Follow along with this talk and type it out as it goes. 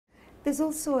There's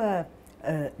also a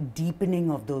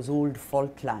deepening of those old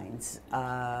fault lines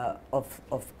of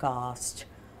caste,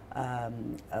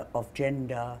 of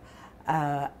gender,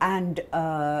 and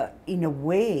in a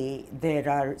way there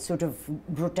are sort of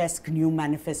grotesque new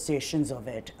manifestations of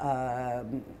it.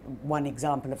 One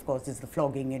example, of course, is the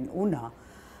flogging in Una.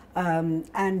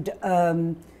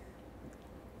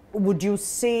 Would you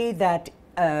say that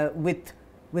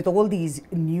with all these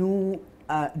new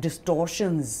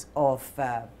distortions of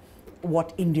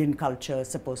what Indian culture is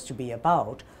supposed to be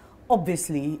about,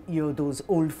 obviously those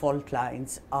old fault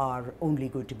lines are only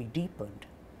going to be deepened?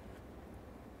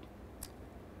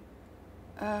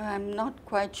 I'm not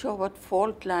quite sure what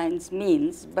fault lines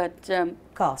means, but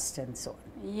caste and so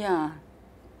on. Yeah.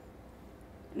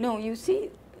 No, you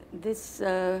see, this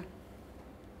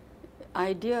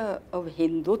idea of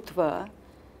Hindutva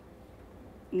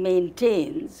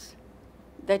maintains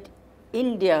that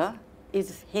India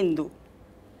is Hindu.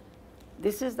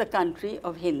 This is the country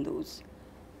of Hindus.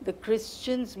 The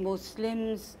Christians,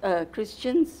 Muslims,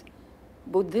 Christians,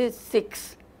 Buddhists,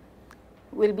 Sikhs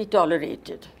will be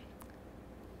tolerated.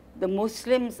 The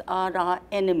Muslims are our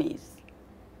enemies.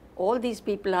 All these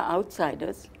people are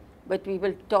outsiders, but we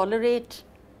will tolerate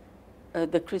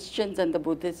the Christians and the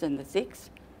Buddhists and the Sikhs.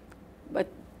 But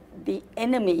the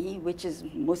enemy, which is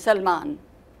Musalman,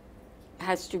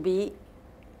 has to be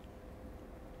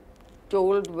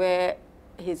told where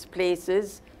his place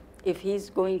is. If he's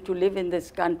going to live in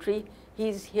this country,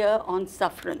 he's here on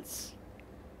sufferance.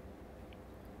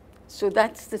 So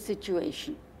that's the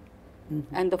situation.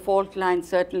 Mm-hmm. And the fault lines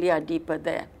certainly are deeper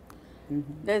there.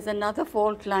 Mm-hmm. There's another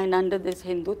fault line under this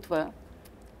Hindutva,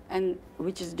 and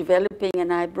which is developing,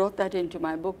 and I brought that into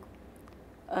my book,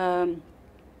 the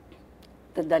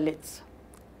Dalits.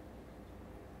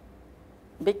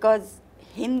 Because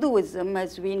Hinduism,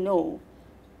 as we know,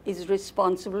 is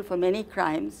responsible for many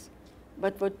crimes,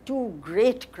 but for two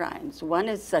great crimes. One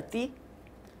is sati,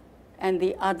 and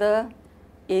the other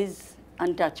is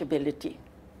untouchability.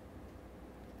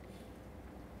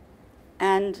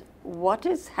 And what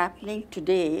is happening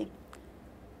today,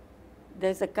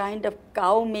 there's a kind of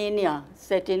cow mania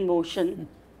set in motion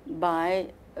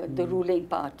by the ruling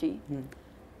party,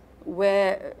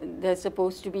 where there's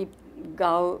supposed to be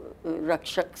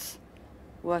rakshaks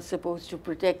who are supposed to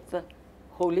protect the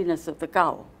holiness of the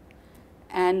cow.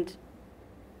 And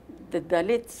the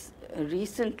Dalits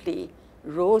recently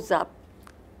rose up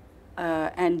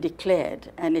and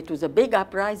declared, and it was a big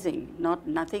uprising,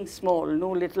 nothing small,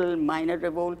 no little minor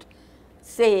revolt,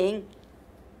 saying,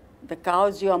 the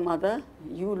cow's your mother,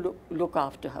 you look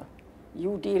after her,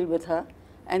 you deal with her,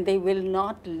 and they will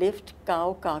not lift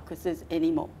cow carcasses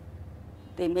anymore.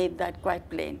 They made that quite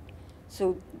plain.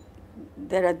 So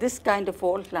there are this kind of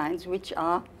fault lines which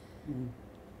are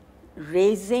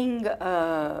raising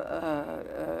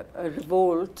a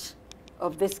revolt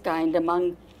of this kind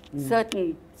among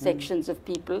certain sections of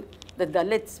people, the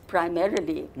Dalits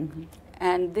primarily,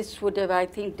 and this would have, I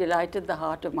think, delighted the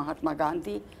heart of Mahatma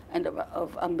Gandhi and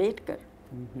of Ambedkar.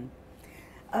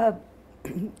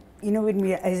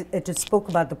 When I just spoke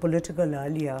about the political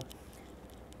earlier,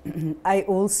 I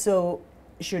also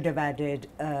should have added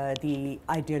the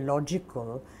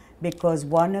ideological, because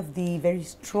one of the very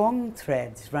strong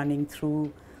threads running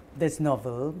through this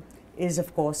novel is,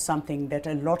 of course, something that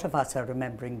a lot of us are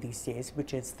remembering these days,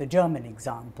 which is the German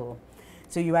example.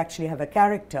 So you actually have a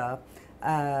character,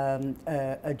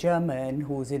 a German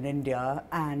who's in India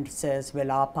and says, well,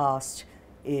 our past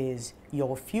is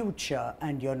your future,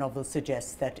 and your novel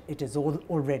suggests that it is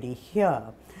already here.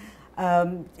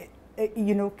 Can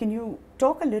you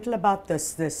talk a little about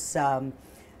this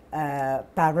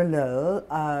parallel?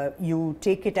 You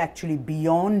take it actually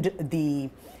beyond the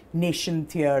nation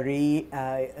theory.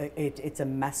 It's a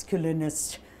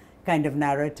masculinist kind of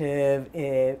narrative.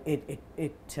 It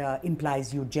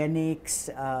implies eugenics.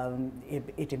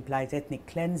 It implies ethnic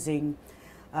cleansing.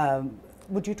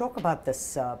 Would you talk about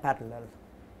this parallel?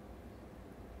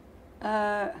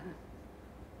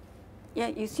 Yeah,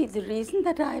 you see, the reason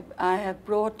that I have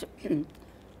brought the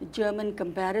German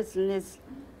comparison is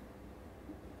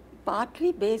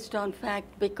partly based on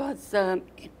fact, because, well,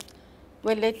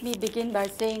 let me begin by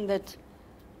saying that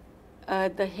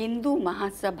the Hindu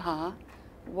Mahasabha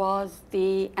was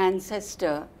the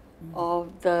ancestor of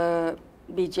the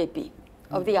BJP,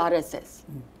 of the RSS.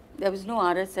 There was no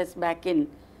RSS back in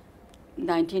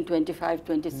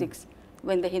 1925-26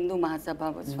 when the Hindu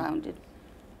Mahasabha was founded.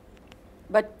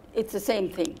 But it's the same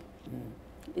thing.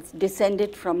 It's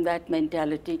descended from that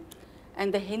mentality.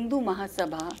 And the Hindu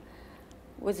Mahasabha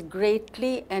was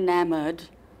greatly enamored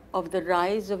of the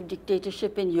rise of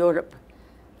dictatorship in Europe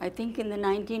I think in the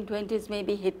 1920s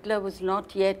maybe Hitler was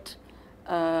not yet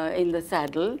in the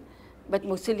saddle, but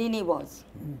Mussolini was.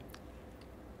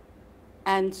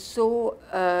 And so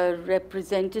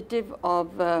representative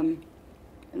of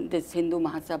this Hindu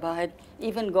Mahasabha had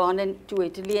even gone to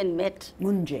Italy and met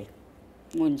Munje.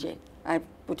 Munje. I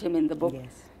put him in the book.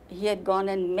 Yes. He had gone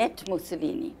and met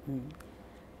Mussolini.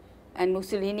 And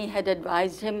Mussolini had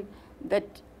advised him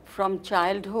that from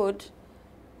childhood,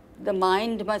 the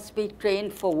mind must be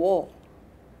trained for war,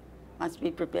 must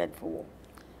be prepared for war.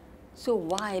 So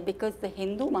why? Because the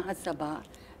Hindu Mahasabha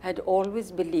had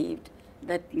always believed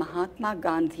that Mahatma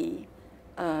Gandhi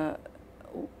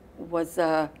was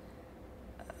a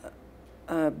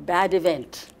bad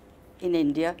event in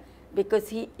India because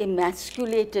he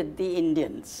emasculated the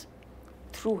Indians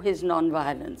through his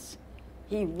non-violence.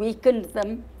 He weakened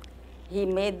them, he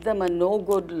made them a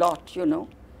no-good lot, you know,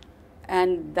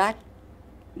 and that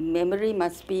memory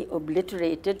must be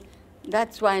obliterated.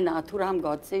 That's why Nathuram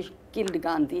Godse killed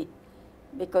Gandhi,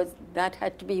 because that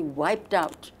had to be wiped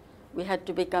out. We had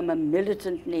to become a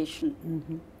militant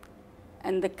nation.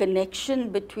 And the connection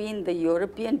between the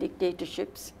European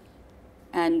dictatorships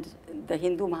and the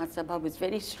Hindu Mahasabha was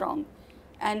very strong.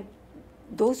 And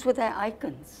those were their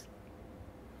icons.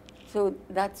 So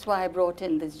that's why I brought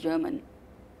in this German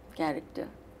character.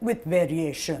 With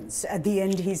variations. At the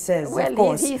end, he says, Well, of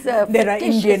course, there are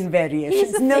Indian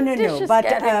variations. No, but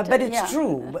it's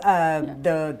true.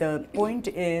 The point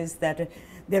is that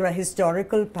there are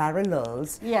historical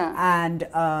parallels, and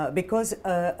because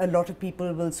a lot of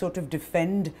people will sort of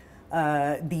defend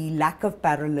the lack of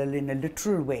parallel in a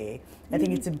literal way, I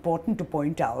think it's important to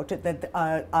point out that,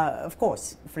 of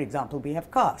course, for example, we have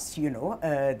caste, you know,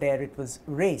 there it was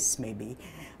race maybe.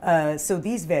 So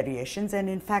these variations, and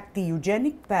in fact the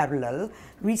eugenic parallel,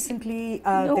 recently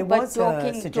there was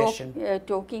a suggestion.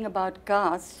 Talking about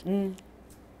caste,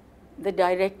 the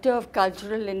director of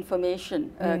cultural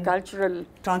information, cultural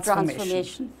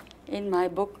transformation in my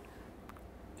book,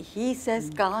 he says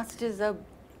caste is a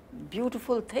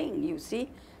beautiful thing, you see,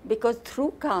 because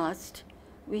through caste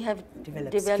we have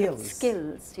developed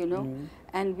skills, you know,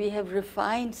 and we have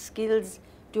refined skills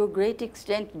to a great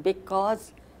extent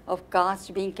because of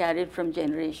caste being carried from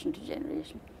generation to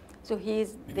generation. So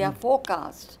there are 4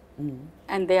 castes,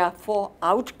 and there are 4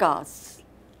 outcasts.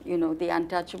 You know, the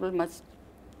untouchable must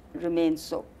remain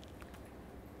so.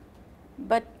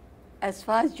 But as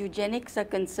far as eugenics are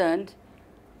concerned,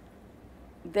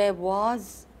 there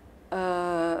was,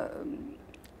 under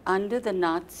the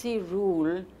Nazi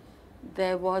rule,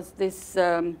 there was this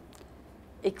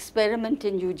experiment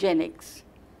in eugenics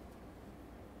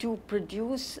to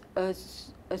produce a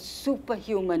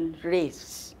superhuman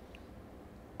race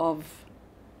of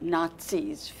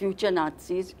Nazis, future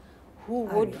Nazis, who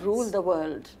would rule the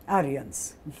world.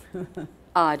 Aryans.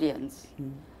 Aryans.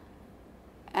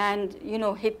 And, you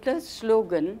know, Hitler's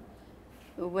slogan,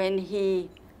 when he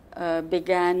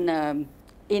began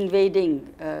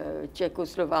invading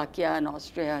Czechoslovakia and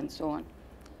Austria and so on,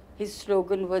 his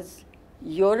slogan was,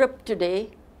 Europe today,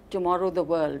 tomorrow the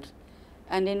world.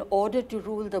 And in order to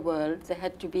rule the world, there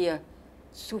had to be a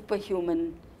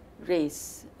superhuman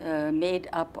race made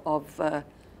up of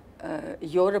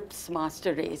Europe's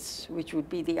master race, which would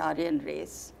be the Aryan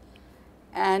race.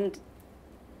 And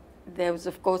there was,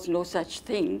 of course, no such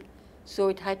thing, so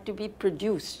it had to be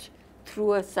produced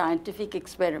through a scientific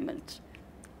experiment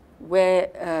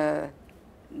where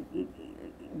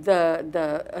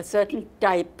a certain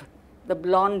type, the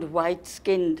blonde,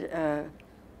 white-skinned,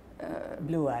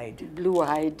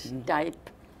 blue-eyed type,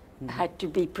 had to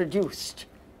be produced.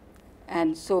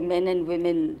 And so men and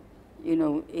women, you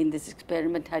know, in this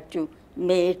experiment had to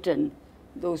mate, and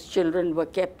those children were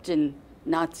kept in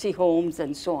Nazi homes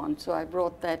and so on. So I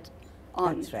brought that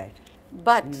on. That's right.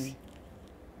 But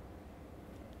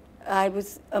I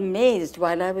was amazed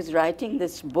while I was writing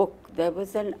this book. There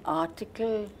was an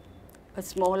article, a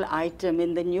small item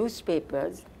in the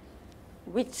newspapers,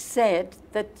 which said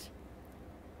that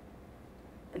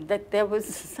there was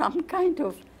some kind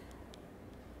of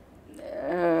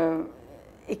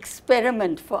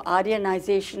experiment for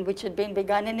Aryanization which had been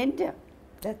begun in India.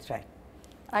 That's right.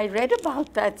 I read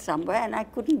about that somewhere, and I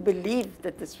couldn't believe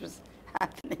that this was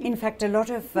happening. In fact, a lot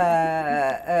of,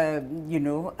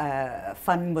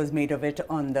 fun was made of it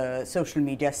on the social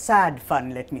media. Sad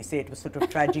fun, let me say. It was sort of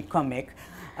tragicomic.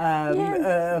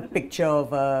 A picture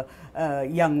of a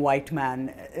young white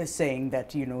man saying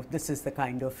that, you know, this is the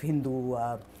kind of Hindu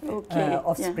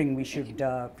offspring we should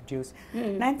produce.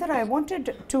 Nayantara, I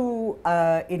wanted to,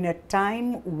 in a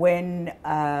time when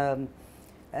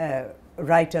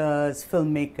writers,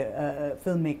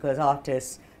 filmmakers,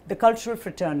 artists, the cultural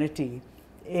fraternity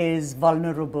is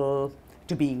vulnerable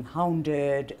to being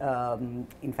hounded,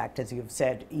 in fact, as you've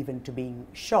said, even to being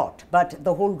shot. But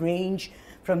the whole range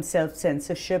from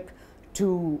self-censorship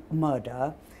to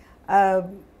murder. I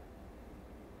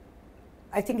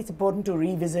think it's important to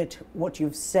revisit what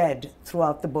you've said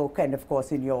throughout the book and, of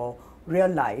course, in your real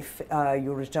life.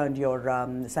 You returned your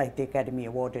Sahitya Academy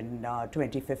Award in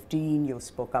 2015. You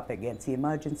spoke up against the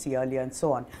emergency earlier and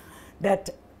so on. That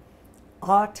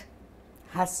art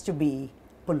has to be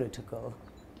political,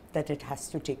 that it has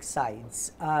to take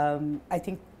sides. I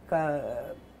think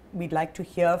we'd like to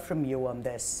hear from you on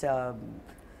this.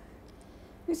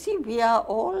 You see, we are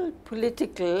all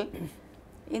political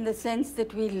in the sense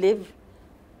that we live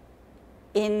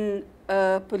in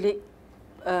a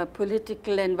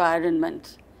political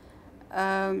environment.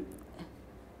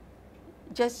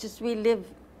 Just as we live,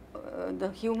 the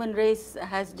human race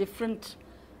has different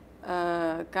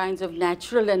kinds of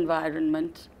natural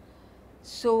environment.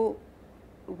 So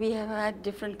we have had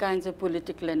different kinds of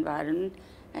political environment,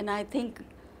 and I think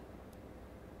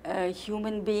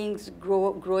human beings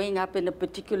growing up in a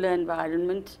particular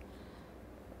environment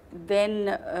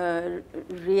then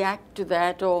react to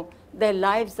that, or their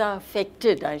lives are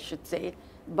affected, I should say,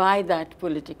 by that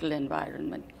political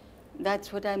environment.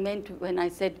 That's what I meant when I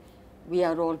said we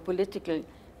are all political.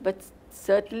 But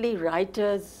certainly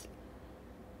writers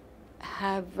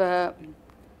have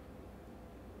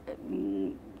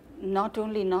not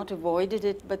only not avoided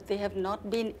it, but they have not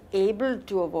been able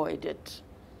to avoid it.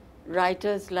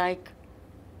 Writers like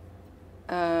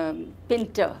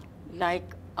Pinter,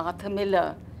 like Arthur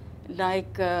Miller,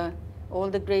 like all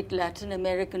the great Latin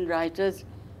American writers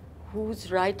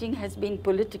whose writing has been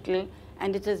political,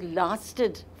 and it has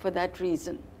lasted for that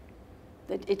reason,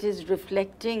 that it is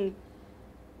reflecting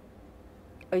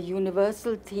a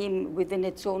universal theme within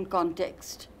its own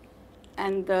context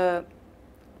and the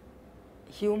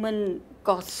human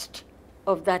cost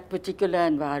of that particular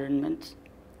environment.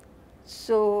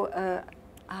 So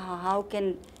how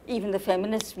can, even the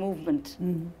feminist movement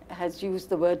has used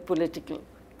the word political,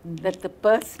 that the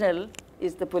personal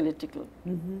is the political.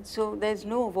 So there's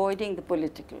no avoiding the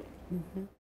political.